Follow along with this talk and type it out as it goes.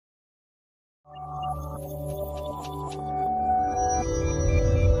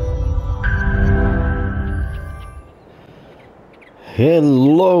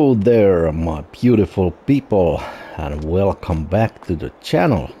Hello there, my beautiful people, and welcome back to the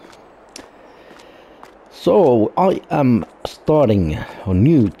channel. So I am starting a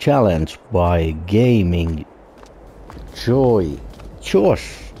new challenge by GamingJoy.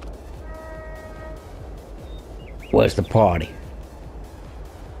 Josh, where's the party?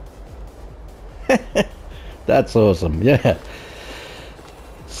 That's awesome, yeah.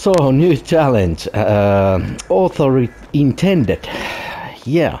 So, new challenge, author intended,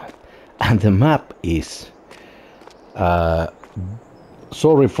 yeah, and the map is,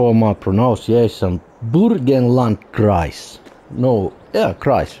 sorry for my pronunciation, Burgenlandkreis, no, yeah,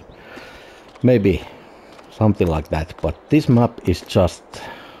 Kreis, maybe something like that, but this map is just,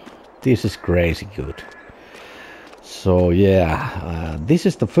 this is crazy good. So yeah, this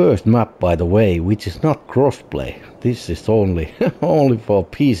is the first map, by the way, which is not crossplay. This is only only for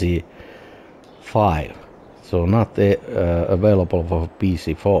PC 5, so not available for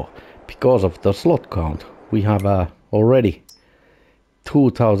PC 4 because of the slot count. We have already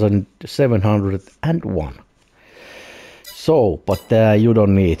 2,701. So, but you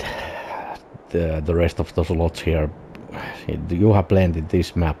don't need the rest of the slots here. You have plenty.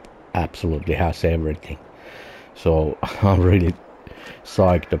 This map absolutely has everything. So I'm really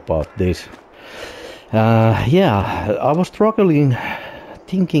psyched about this. Yeah, I was struggling,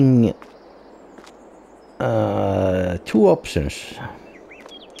 thinking two options.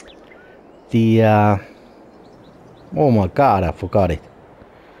 The oh my god, I forgot it.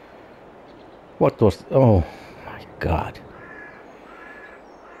 What was? Oh my god.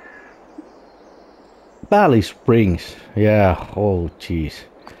 Valley Springs. Yeah. Oh jeez.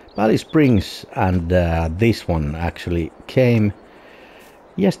 Valley Springs and this one actually came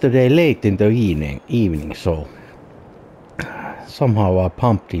yesterday late in the evening, so somehow I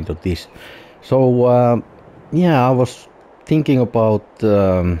pumped into this. So yeah, I was thinking about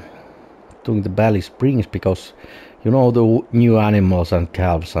doing the Valley Springs because, you know, the new animals and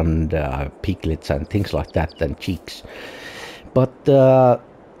calves and piglets and things like that and chicks. But the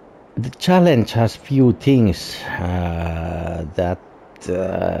challenge has few things that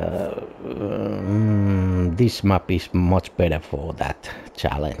this map is much better for that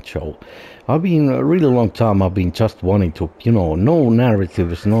challenge. So I've been a really long time, I've been just wanting to, you know, no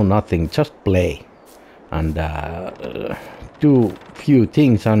narratives, no nothing, just play and do few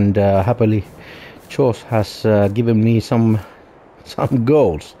things, and happily Josh has given me some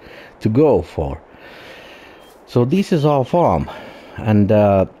goals to go for. So this is our farm, and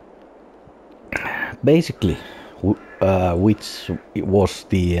basically which was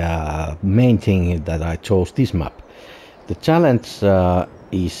the main thing that I chose this map. The challenge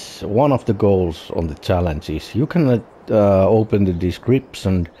is, one of the goals on the challenge is you can open the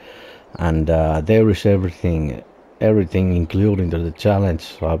description, and there is everything including the challenge.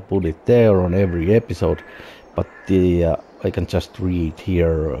 So I put it there on every episode, but I can just read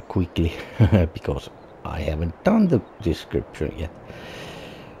here quickly because I haven't done the description yet.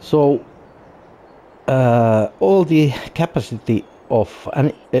 So all the capacity of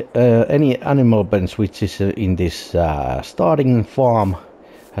any animal pens which is in this starting farm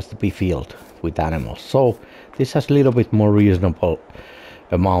has to be filled with animals. So this has a little bit more reasonable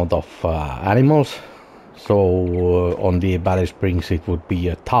amount of animals. So on the Valley Springs it would be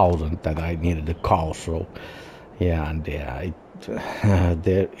 1,000 that I needed a cow. So yeah, and it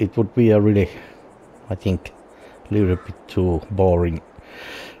would be a really, I think, a little bit too boring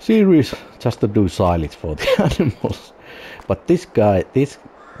series just to do silage for the animals. But this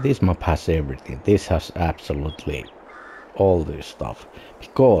map has everything. This has absolutely all this stuff,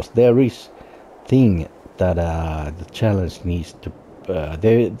 because there is thing that the challenge needs to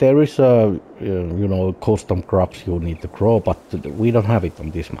there is a you know, custom crops you need to grow, but we don't have it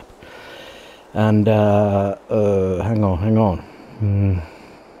on this map. And hang on,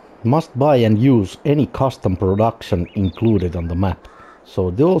 must buy and use any custom production included on the map.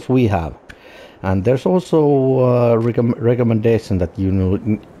 So those we have, and there's also recommendation that you know,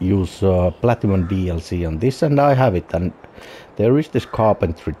 use platinum DLC on this, and I have it. And there is this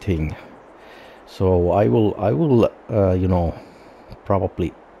carpentry thing, so I will you know,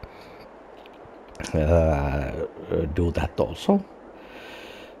 probably do that also.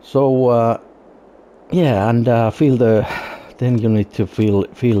 So yeah, and then you need to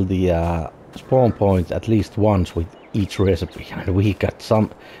fill the spawn point at least once with each recipe, and we got some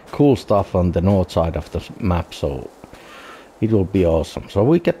cool stuff on the north side of the map, so it will be awesome. So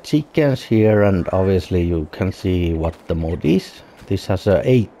we got chickens here, and obviously you can see what the mod is. this has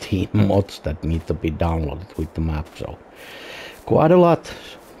 18 mods that need to be downloaded with the map, so quite a lot.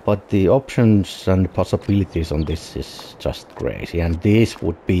 But the options and possibilities on this is just crazy, and this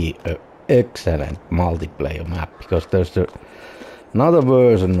would be an excellent multiplayer map because there's another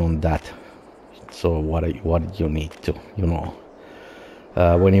version on that. So what you need to,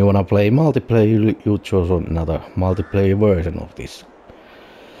 when you wanna play multiplayer, you choose another multiplayer version of this,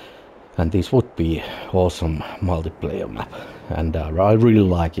 and this would be awesome multiplayer map, and I really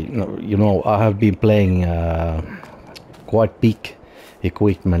like it. I have been playing quite big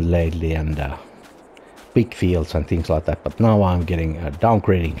equipment lately and big fields and things like that, but now I'm getting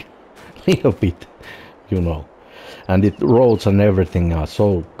downgrading a little bit, and the roads and everything are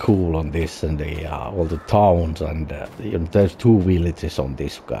so cool on this, and all the towns, and there's 2 villages on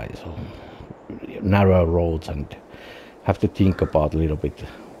this guy, so narrow roads, and have to think about a little bit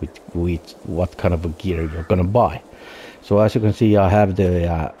with what kind of a gear you're gonna buy. So as you can see, I have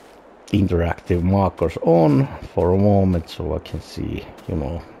the interactive markers on for a moment, so I can see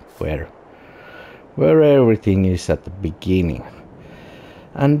where everything is at the beginning.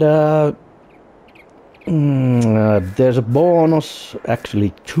 And there's a bonus,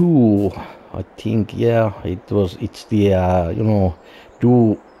 actually 2, I think. Yeah, it's the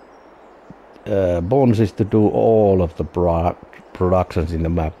bonus is to do all of the productions in the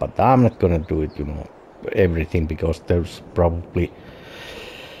map, but I'm not gonna do it everything, because there's probably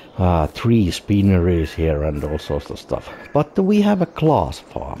 3 spinneries here and all sorts of stuff. But we have a glass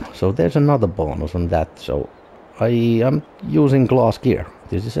farm, so there's another bonus on that. So I am using glass gear.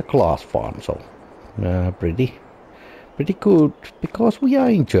 This is a glass farm, so pretty good, because we are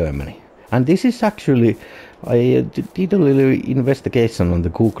in Germany. And this is actually, I did a little investigation on the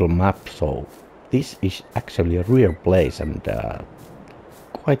Google map, so this is actually a real place, and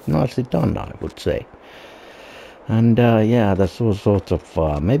quite nicely done, I would say. And yeah, that's all sorts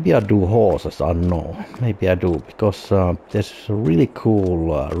of, maybe I do horses, I don't know, maybe I do, because there's a really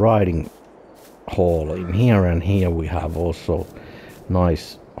cool riding hall in here, and here we have also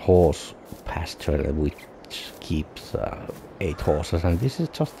nice horse pasture which keeps 8 horses, and this is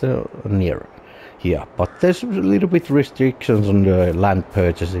just near here. But there's a little bit restrictions on the land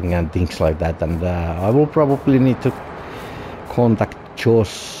purchasing and things like that, and I will probably need to contact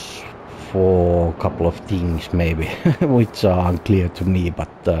Josh for a couple of things maybe which are unclear to me,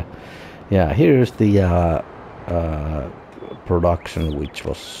 but yeah, here's the production, which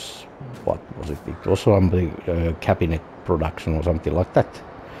was, what was it? It was something cabinet production or something like that.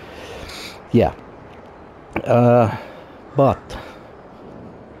 Yeah,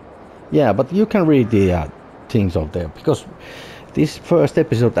 but you can read the things out there, because this first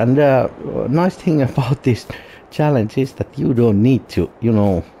episode, and nice thing about this challenge is that you don't need to,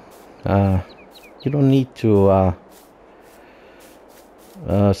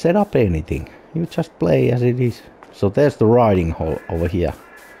 set up anything. You just play as it is. So there's the riding hall over here.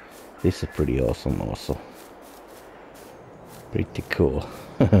 This is pretty awesome also. Pretty cool.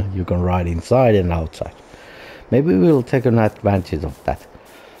 You can ride inside and outside. Maybe we'll take an advantage of that.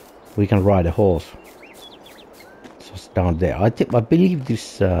 We can ride a horse. Just down there. I believe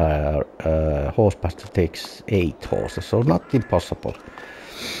this horse pasture takes 8 horses, so not impossible.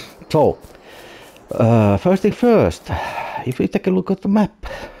 So, first thing first, if we take a look at the map,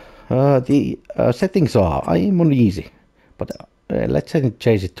 the settings are, I am on easy, but let's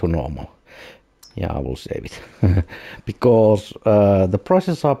change it to normal. Yeah, I will save it, because the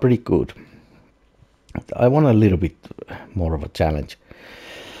prices are pretty good. I want a little bit more of a challenge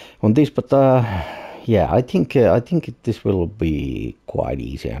on this, but yeah, I think this will be quite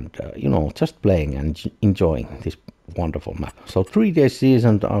easy, and just playing and enjoying this wonderful map. So 3-day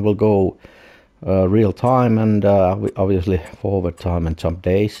season, I will go real time, and obviously forward time and jump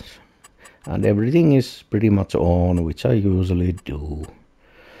days, and everything is pretty much on, which I usually do.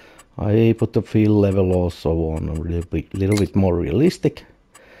 I put the field level also on a little bit more realistic,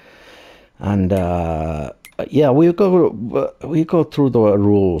 and yeah, we go through the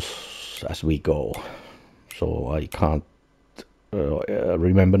rules as we go, so I can't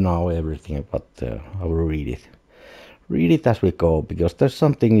remember now everything, but I will read it as we go, because there's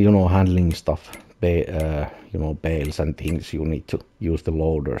something, handling stuff, bales and things, you need to use the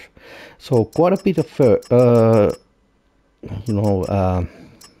loaders. So quite a bit of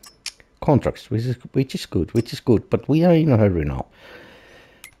contracts, which is good, but we are in a hurry now,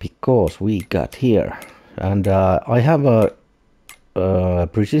 because we got here, and I have a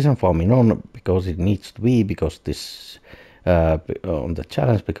precision farming on, because it needs to be, because this on the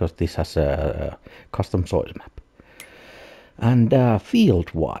challenge, because this has a custom soil map. And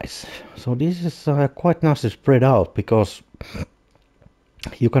field wise, so this is quite nicely spread out, because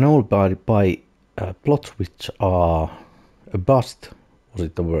You can all buy plots which are a bust, was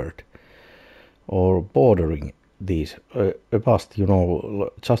it the word, or bordering these, a bust, you know,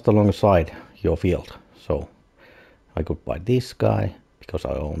 just alongside your field. So I could buy this guy because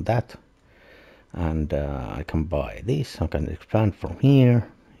I own that, and I can buy this. I can expand from here.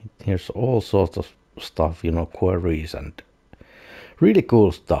 Here's all sorts of stuff, you know, quarries and really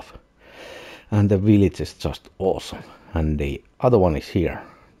cool stuff. And the village is just awesome. And the other one is here.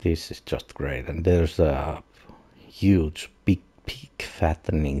 This is just great. And there's a huge big pig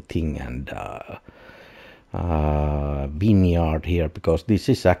fattening thing and vineyard here, because this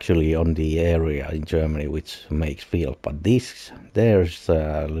is actually on the area in Germany which makes field. But there's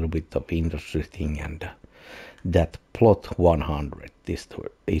a little bit of industry thing, and that plot 100. This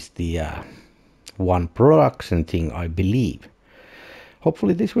is the one production thing, I believe.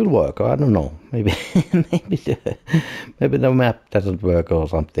 Hopefully this will work. I don't know. Maybe maybe the map doesn't work or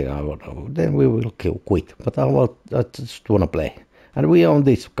something. I don't know. Then we will quit. But I just wanna play. And we own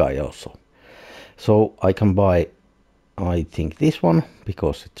this guy also. So I can buy, I think, this one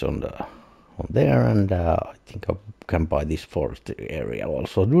because it's on there, and I think I can buy this forest area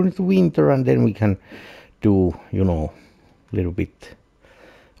also during the winter, and then we can do, you know, a little bit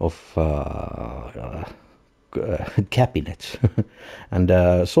of cabinets. And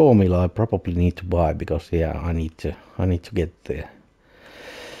sawmill I probably need to buy because yeah, I need to get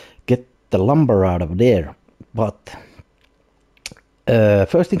the lumber out of there. But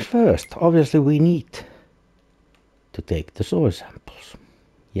first things first, obviously we need to take the soil samples.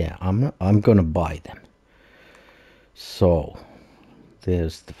 Yeah, I'm gonna buy them. So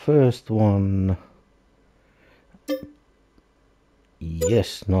there's the first one.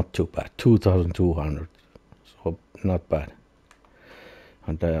 Yes, not too bad. 2,200. So not bad.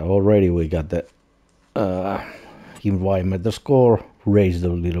 And already we got the environmental score raised a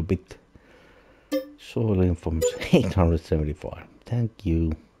little bit. Soil information 875. Thank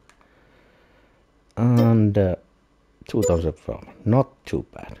you. And 2004. Not too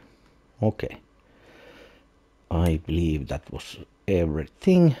bad. Okay. I believe that was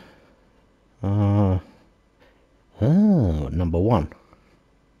everything. Number one.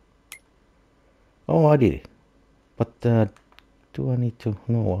 Oh, I did it. But do I need to?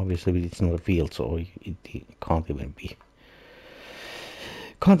 No, obviously it's not a field, so it can't even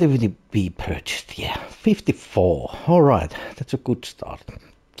be purchased. Yeah, 54. All right, that's a good start.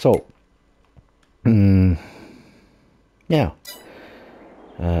 So, yeah.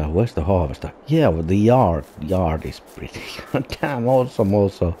 Where's the harvester? Yeah, well, the yard is pretty damn awesome.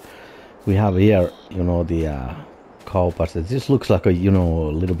 Also, we have here, you know, the cow pasture. This looks like a, you know,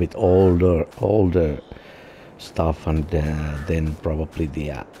 a little bit older stuff, and then probably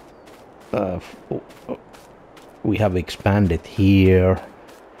the we have expanded here,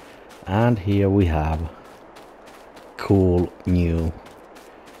 and here we have cool new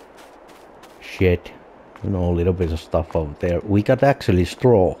shed, you know, a little bit of stuff over there. We got actually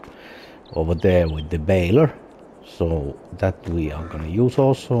straw over there with the baler, so that we are gonna use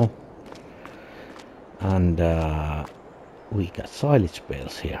also. And we got silage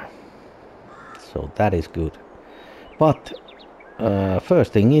bales here, so that is good. But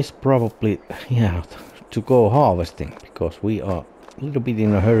first thing is probably, yeah, to go harvesting, because we are a little bit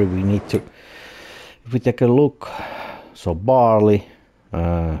in a hurry. We need to, if we take a look, so barley,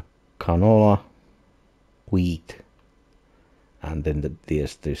 canola, wheat, and then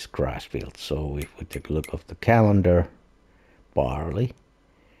there's this grass field. So if we take a look of the calendar, barley.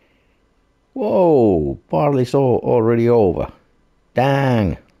 Whoa, barley's already over.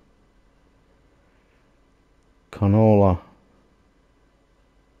 Dang. Canola,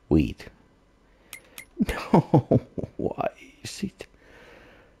 wheat. No, why is it?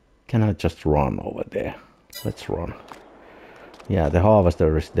 Can I just run over there? Let's run. Yeah, the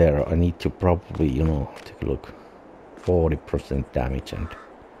harvester is there. I need to probably, you know, take a look. 40% damage, and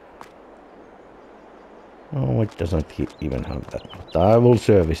oh, it doesn't even have that. But I will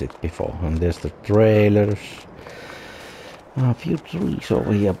service it before. And there's the trailers. A few trees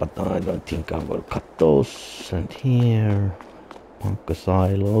over here, but I don't think I will cut those. And here, bunker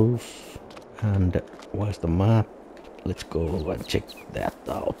silos. And where's the map? Let's go and check that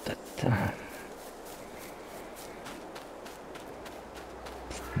out. That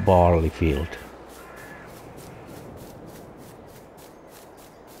barley field.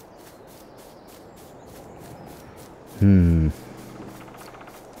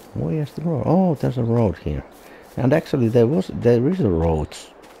 Where's the road? Oh, there's a road here. And actually there is a road.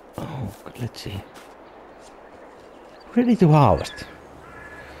 Oh, let's see. Ready to harvest.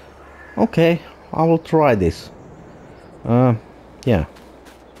 Okay, I will try this. Yeah.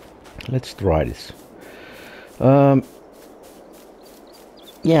 Let's try this.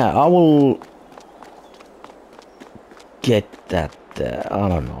 Yeah, I will get that. I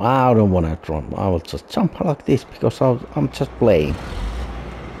don't know. I don't want to jump. I will just jump like this because I'm just playing.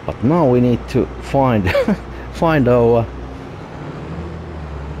 But now we need to find find our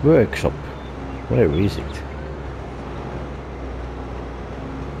workshop. Where is it?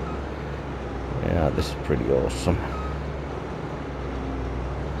 Yeah, this is pretty awesome.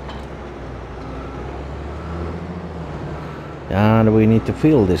 And we need to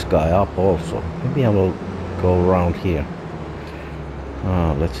fill this guy up also. Maybe I will go around here.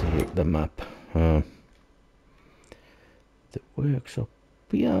 Let's see the map. The workshop.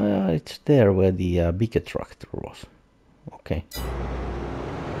 Yeah, it's there where the bigger tractor was. Okay.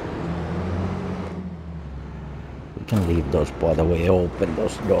 We can leave those, by the way, open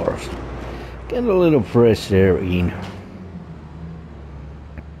those doors. Get a little fresh air in.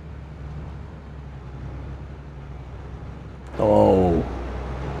 Oh.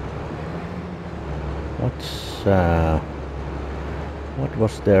 What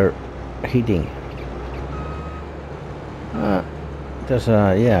was there hitting? There's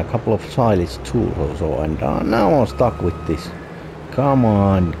a couple of silage tools also, and now I'm stuck with this. Come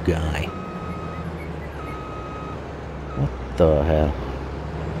on, guy. What the hell?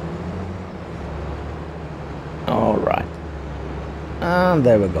 Alright. And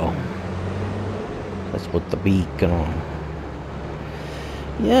there we go. Let's put the beacon on.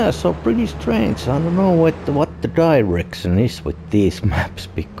 Yeah, so pretty strange. I don't know what the direction is with these maps,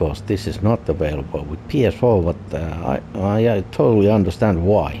 because this is not available with PS4, but I totally understand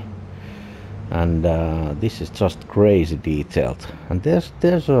why. And this is just crazy detailed. And there's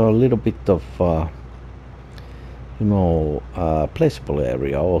a little bit of placeable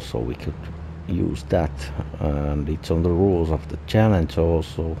area also. We could use that, and it's on the rules of the challenge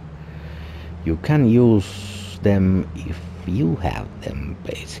also. You can use them if you have them,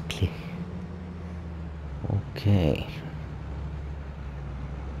 basically. Okay.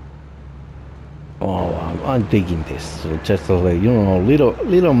 Oh, I'm digging this. So just a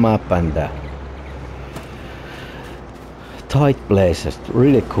little map and tight places,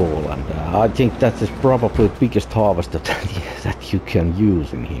 really cool. And I think that is probably the biggest harvester that you can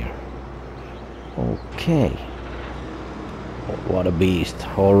use in here. Okay. Oh, what a beast!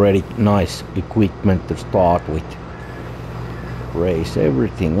 Already nice equipment to start with. Raise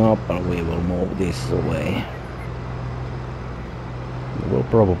everything up and we will move this away. We'll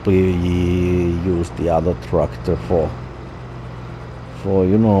probably use the other tractor for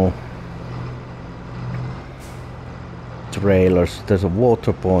trailers. There's a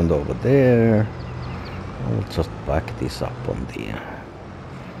water point over there. I'll just back this up on the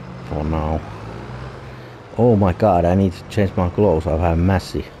for now. Oh my god, I need to change my clothes. I have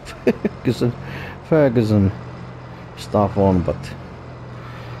massive Ferguson stuff on, but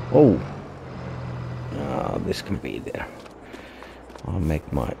this can be there. I'll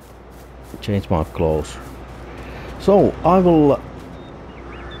change my clothes. So I will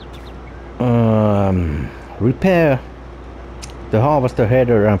repair the harvester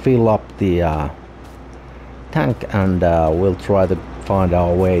header and fill up the tank, and we'll try to find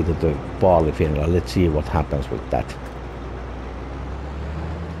our way to the barley field. Let's see what happens with that.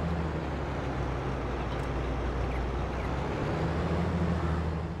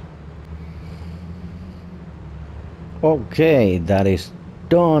 Okay, that is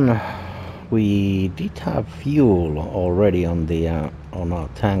done. We did have fuel already on the on our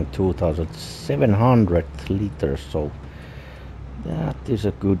tank, 2,700 liters, so that is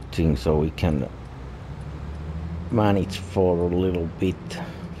a good thing. So we can manage for a little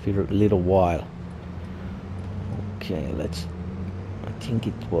while. Okay, I think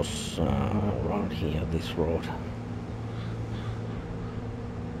it was around here, this road.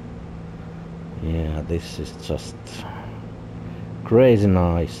 Yeah, this is just crazy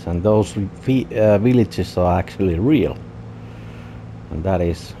nice, and those villages are actually real, and that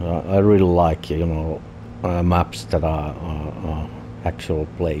is I really like, maps that are actual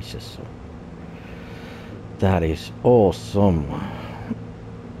places. So that is awesome.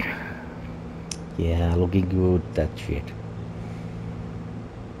 Yeah, looking good, that shit.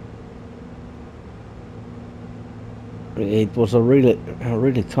 It was a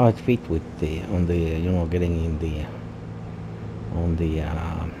really tight fit with getting in on the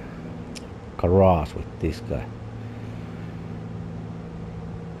garage with this guy.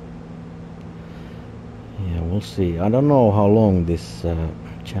 Yeah, we'll see. I don't know how long this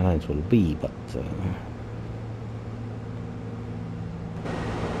challenge will be, but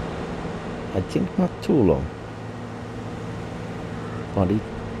I think not too long. But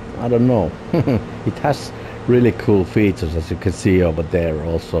I don't know. It has really cool features, as you can see over there.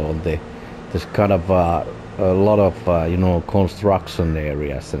 Also on there's kind of a lot of you know, construction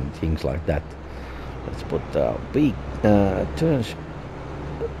areas and things like that. Let's put a big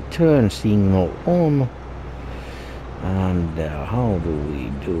turn signal on. And how do we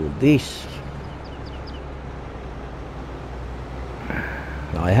do this?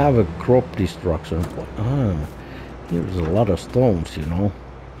 I have a crop destruction. Here's a lot of stones, you know.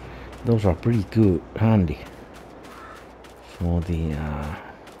 Those are pretty good, handy for the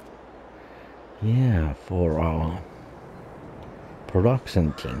yeah, for our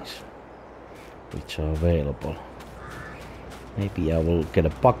production things which are available. Maybe I will get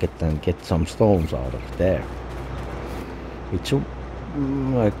a bucket and get some stones out of there. It's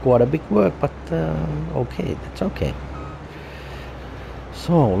quite a big work, but okay, that's okay.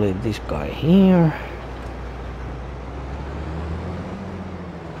 So leave this guy here.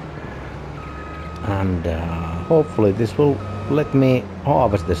 And hopefully this will let me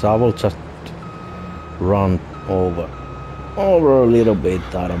harvest this. I will just run over a little bit,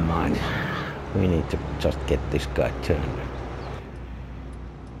 I don't mind. We need to just get this guy turned.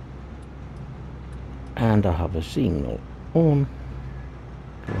 And I have a signal on.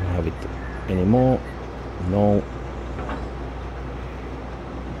 Do I have it anymore? No.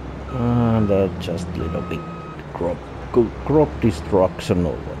 And just a little bit crop destruction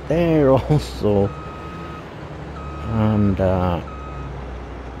over there also. And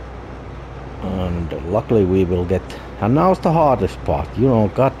luckily we will get, and now's the hardest part, you know,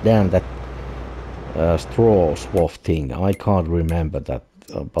 goddamn that straw swap thing. I can't remember that,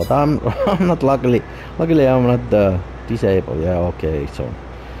 but I'm not luckily I'm not disabled. Yeah, okay, so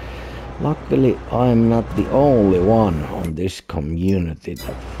luckily I'm not the only one on this community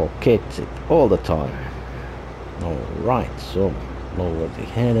that forgets it all the time. Alright, so lower the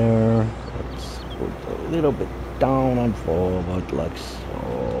header, let's put a little bit down and forward like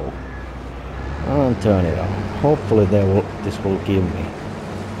so, and turn it on. Hopefully this will give me,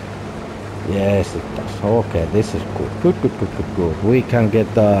 yes it does. Okay, this is good. We can get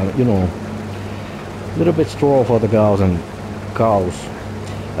you know, a little bit straw for the cows.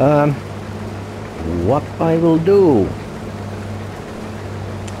 What I will do,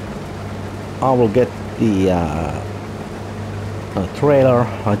 I will get the trailer.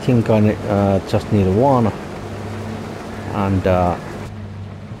 I think I just need one, and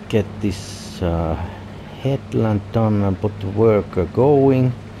get this headland done and put the worker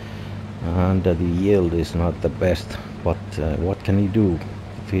going. And the yield is not the best, but what can you do?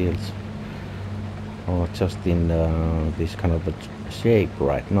 The fields are just in this kind of a shape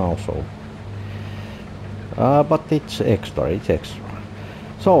right now, so but it's extra.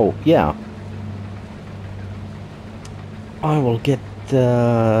 So yeah, I will get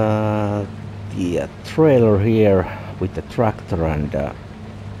the trailer here with the tractor, and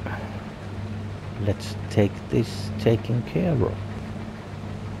let's take this taken care of.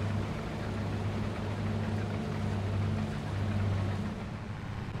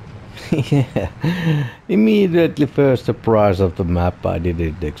 Yeah, immediately first surprise of the map. I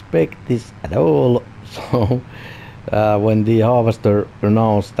didn't expect this at all. So when the harvester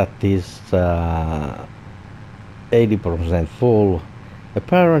announced that this 80% full,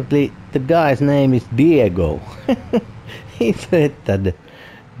 apparently the guy's name is Diego. He said that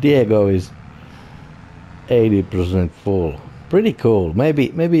Diego is 80% full. Pretty cool.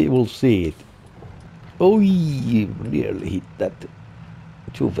 Maybe we'll see it. Oh, you nearly hit that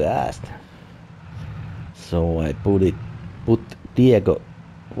too fast. So I put Diego.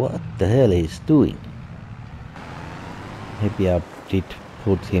 What the hell he's doing? Maybe I did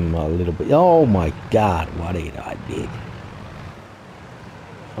put him a little bit. Oh my god, what did I did?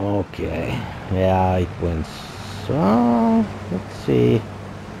 Okay, yeah, it went. So let's see.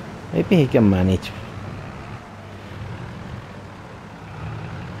 Maybe he can manage.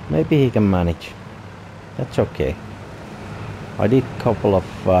 That's okay. I did a couple of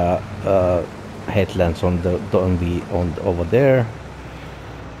headlands over there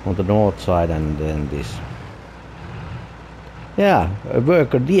on the north side, and then this. Yeah,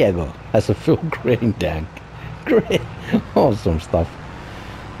 worker Diego has a full grain tank. Great, awesome stuff.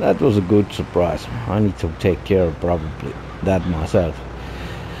 That was a good surprise. I need to take care of probably that myself.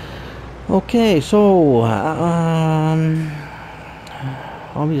 Okay, so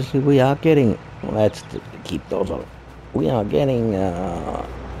obviously we are getting. Let's keep those on. We are getting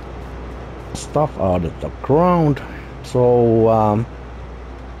stuff out of the ground, so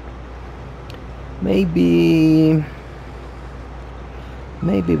maybe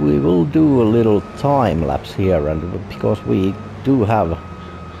we will do a little time lapse here, and because we do have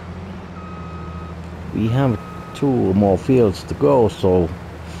we have 2 more fields to go, so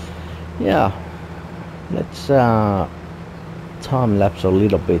yeah, let's time lapse a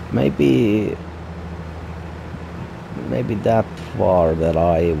little bit, maybe that far that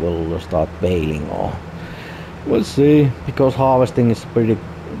I will start baling, or we'll see, because harvesting is pretty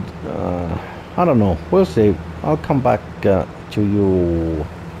I don't know, we'll see. I'll come back to you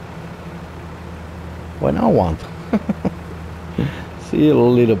when I want. See you a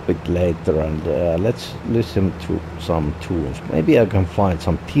little bit later, and let's listen to some tunes. Maybe I can find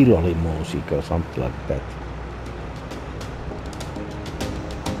some Tiroli music or something like that.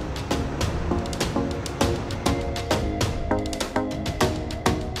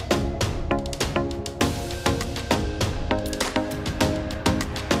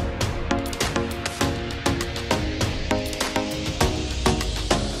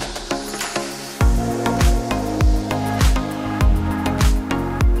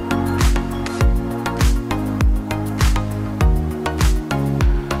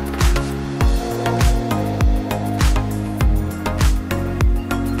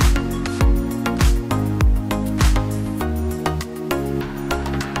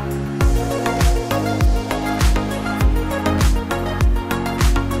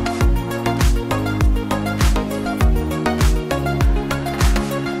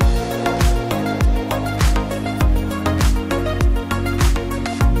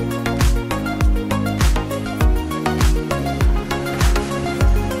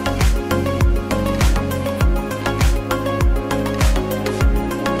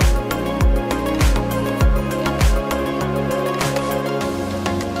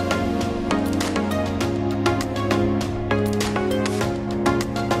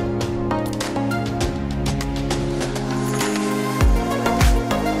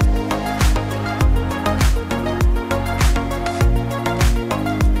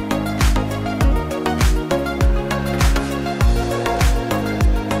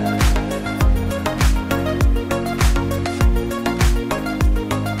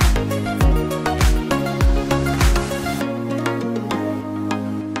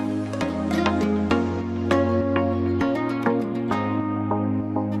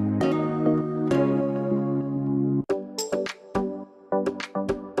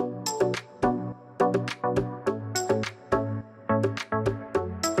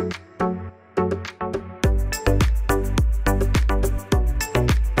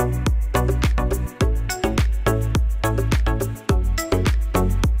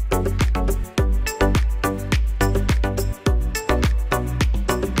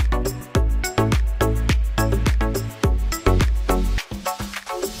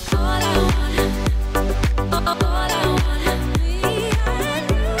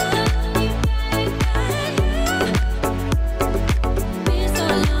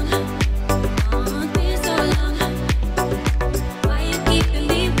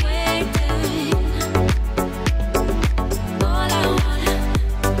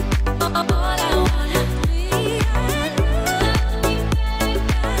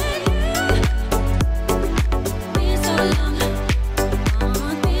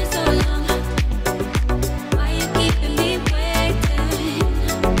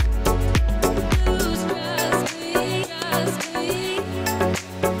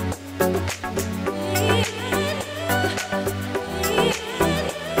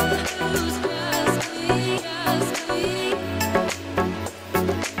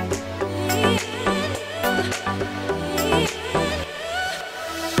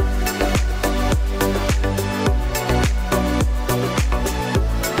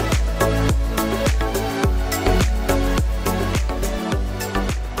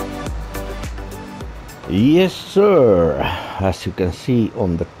 Yes sir, as you can see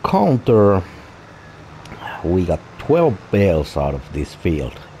on the counter, we got 12 bales out of this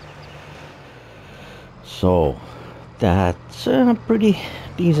field. So that's a pretty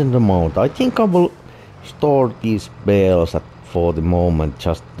decent amount. I think I will store these bales for the moment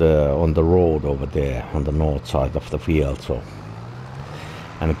just on the road over there on the north side of the field, so,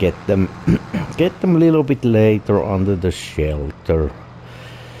 and get them a little bit later under the shelter.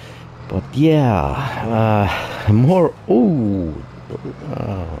 But yeah, more. Oh,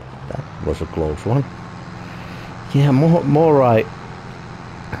 that was a close one. Yeah, more I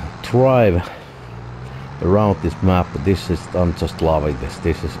drive around this map. I'm just loving this.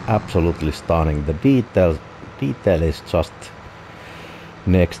 This is absolutely stunning. The detail is just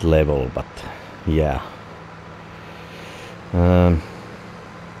next level. But yeah,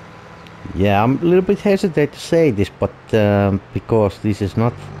 yeah, I'm a little bit hesitant to say this, but because this is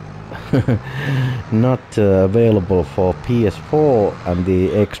not not available for PS4 and the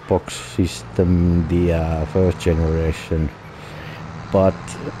Xbox system, the first generation, but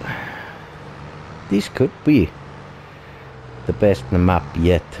this could be the best map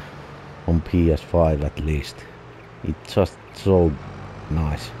yet on PS5 at least. It's just so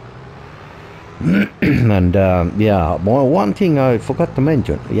nice. And yeah, one thing I forgot to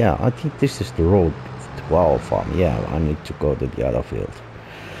mention. Yeah, I think this is the road to our farm. Yeah, I need to go to the other field.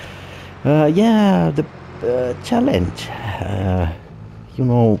 Yeah, the challenge. You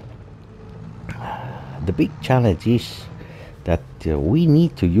know, the big challenge is that we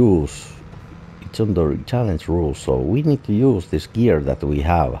need to use. It's under challenge rules, so we need to use this gear that we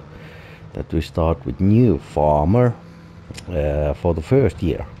have. That we start with new farmer for the first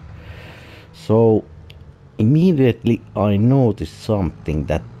year. So immediately I noticed something,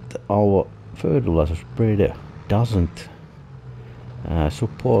 that our fertilizer spreader doesn't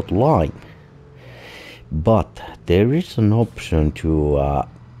support line, but there is an option to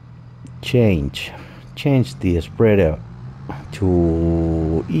change the spreader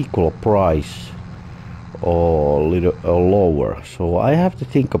to equal price or little lower. So I have to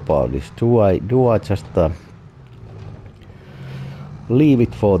think about this. Do I just leave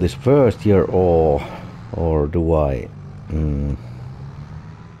it for this first year, or do I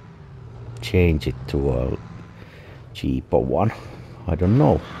change it to a cheaper one? I don't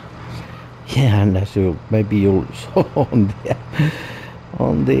know. Yeah, and as you maybe you saw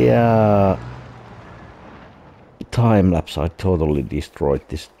on the time lapse, I totally destroyed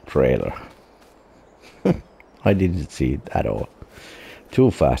this trailer. I didn't see it at all.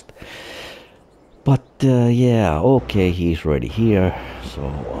 Too fast. But yeah, okay, he's ready here, so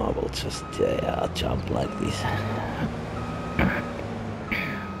I will just jump like this.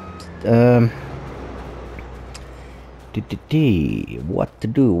 What to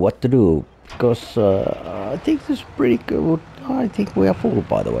do? Because I think this is pretty good. I think we are full,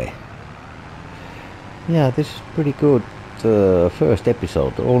 by the way. Yeah, this is pretty good. First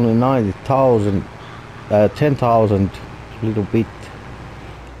episode, only 90,000, 10,000, little bit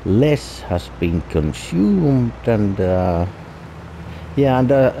less has been consumed, and yeah,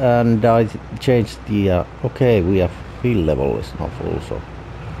 and I changed the okay, we have fill level is not full, so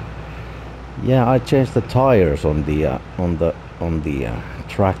yeah, I changed the tires on the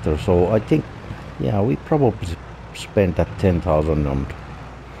tractor, so I think, yeah, we probably spent that 10,000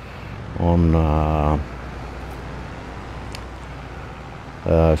 on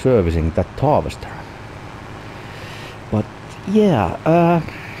servicing that harvester. But yeah,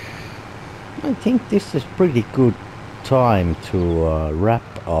 I think this is pretty good time to wrap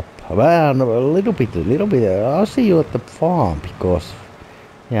up. Well, a little bit. I'll see you at the farm, because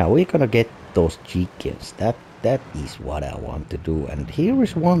yeah, we're gonna get those chickens. That is what I want to do. And here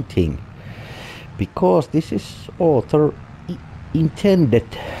is one thing, because this is author intended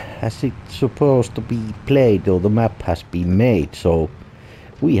as it's supposed to be played, or the map has been made. So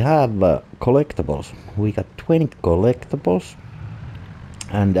we have collectibles. We got 20 collectibles.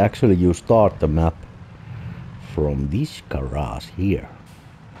 And actually you start the map from this garage here.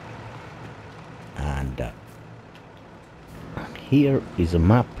 And here is a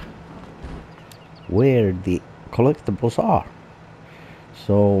map where the collectibles are.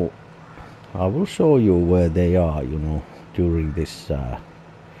 So I will show you where they are, you know, during this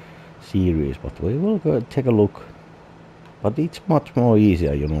series. But we will go take a look. But it's much more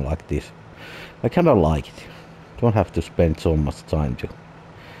easier, you know, like this. I kinda like it. Don't have to spend so much time to...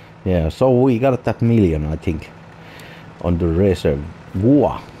 Yeah, so we got that million, I think, on the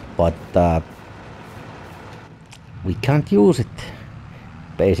reservoir, but we can't use it,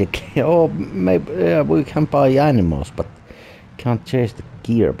 basically. Or maybe we can buy animals, but can't change the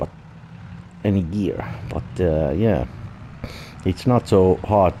gear, but any gear. But yeah, it's not so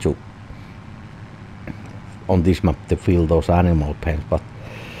hard to on this map to fill those animal pens, but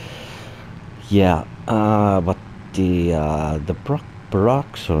yeah, but the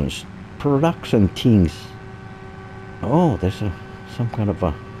production things. Oh, there's some kind of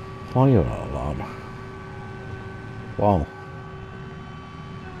a fire alarm. Wow.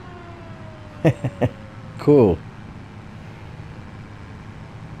 Cool.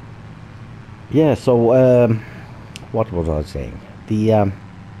 Yeah, so what was I saying? The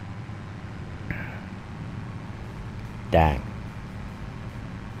dang,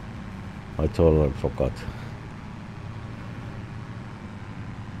 I totally forgot.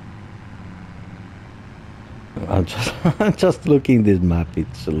 I'm just looking this map. It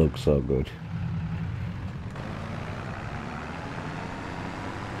looks so good.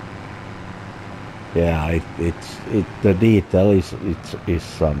 Yeah, the detail is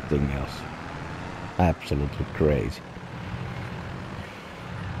something else. Absolutely crazy.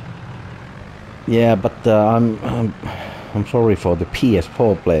 Yeah, but I'm sorry for the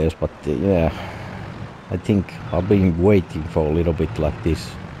PS4 players, but yeah, I think I've been waiting for a little bit like this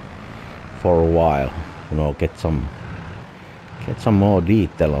for a while. You know, get some more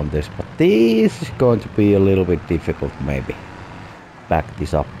detail on this. But this is going to be a little bit difficult, maybe. Back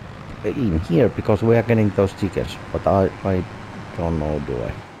this up in here because we are getting those tickets. But I don't know.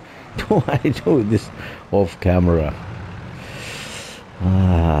 Do I do this off camera?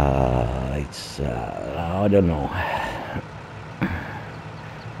 It's I don't know.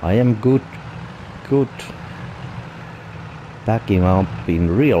 I am good backing up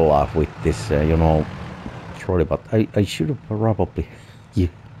in real life with this, you know. Sorry, but I should have probably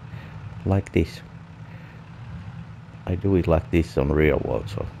like this. I do it like this on real world,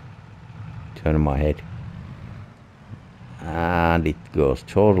 so turn my head and it goes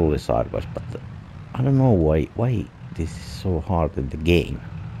totally sideways. But I don't know why this is so hard in the game.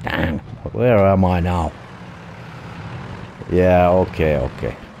 Dang, where am I now? Yeah,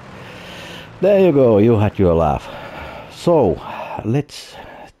 okay. There you go, you had your laugh. So, let's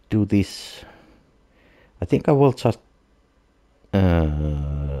do this. I think I will just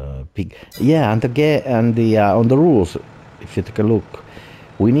pick. Yeah, and on the rules, if you take a look,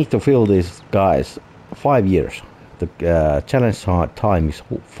 we need to fill these guys 5 years. The challenge time is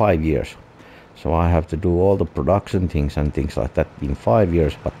 5 years. So I have to do all the production things and things like that in 5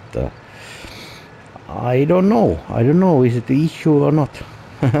 years, but I don't know, is it the issue or not?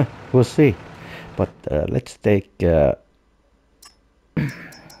 We'll see. But let's take this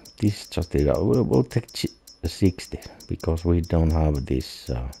just we'll take 60 because we don't have this.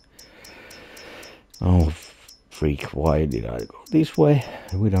 Oh freak! Why did I go this way?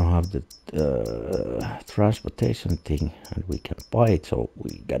 We don't have the transportation thing, and we can buy it, so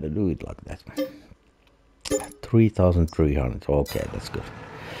we gotta do it like that. 3,300. Okay, that's good.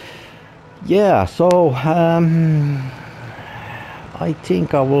 Yeah, so I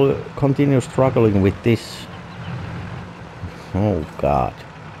think I will continue struggling with this. Oh God.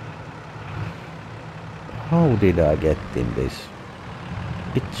 How did I get in this?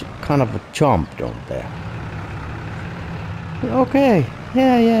 It's kind of a jump down there. Okay,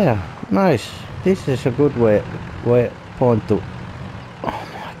 yeah, nice. This is a good point to. Oh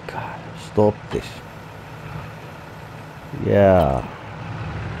my God! Stop this. Yeah.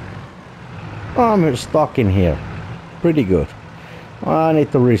 I'm stuck in here. Pretty good. I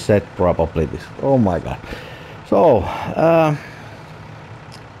need to reset probably this. Oh my God. So, I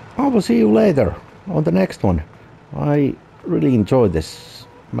will see you later on the next one. I really enjoy this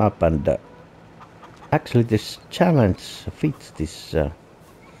map, and actually this challenge fits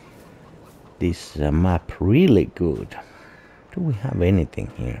this map really good. Do we have anything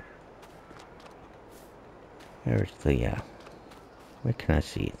here? Where's the where can I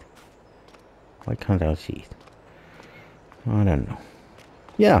see it? Why can't I see it? I don't know.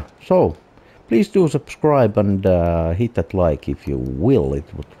 Yeah, so please do subscribe and hit that like if you will. It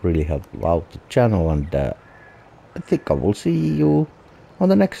would really help out the channel, and I think I will see you on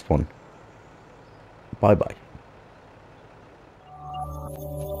the next one. Bye bye.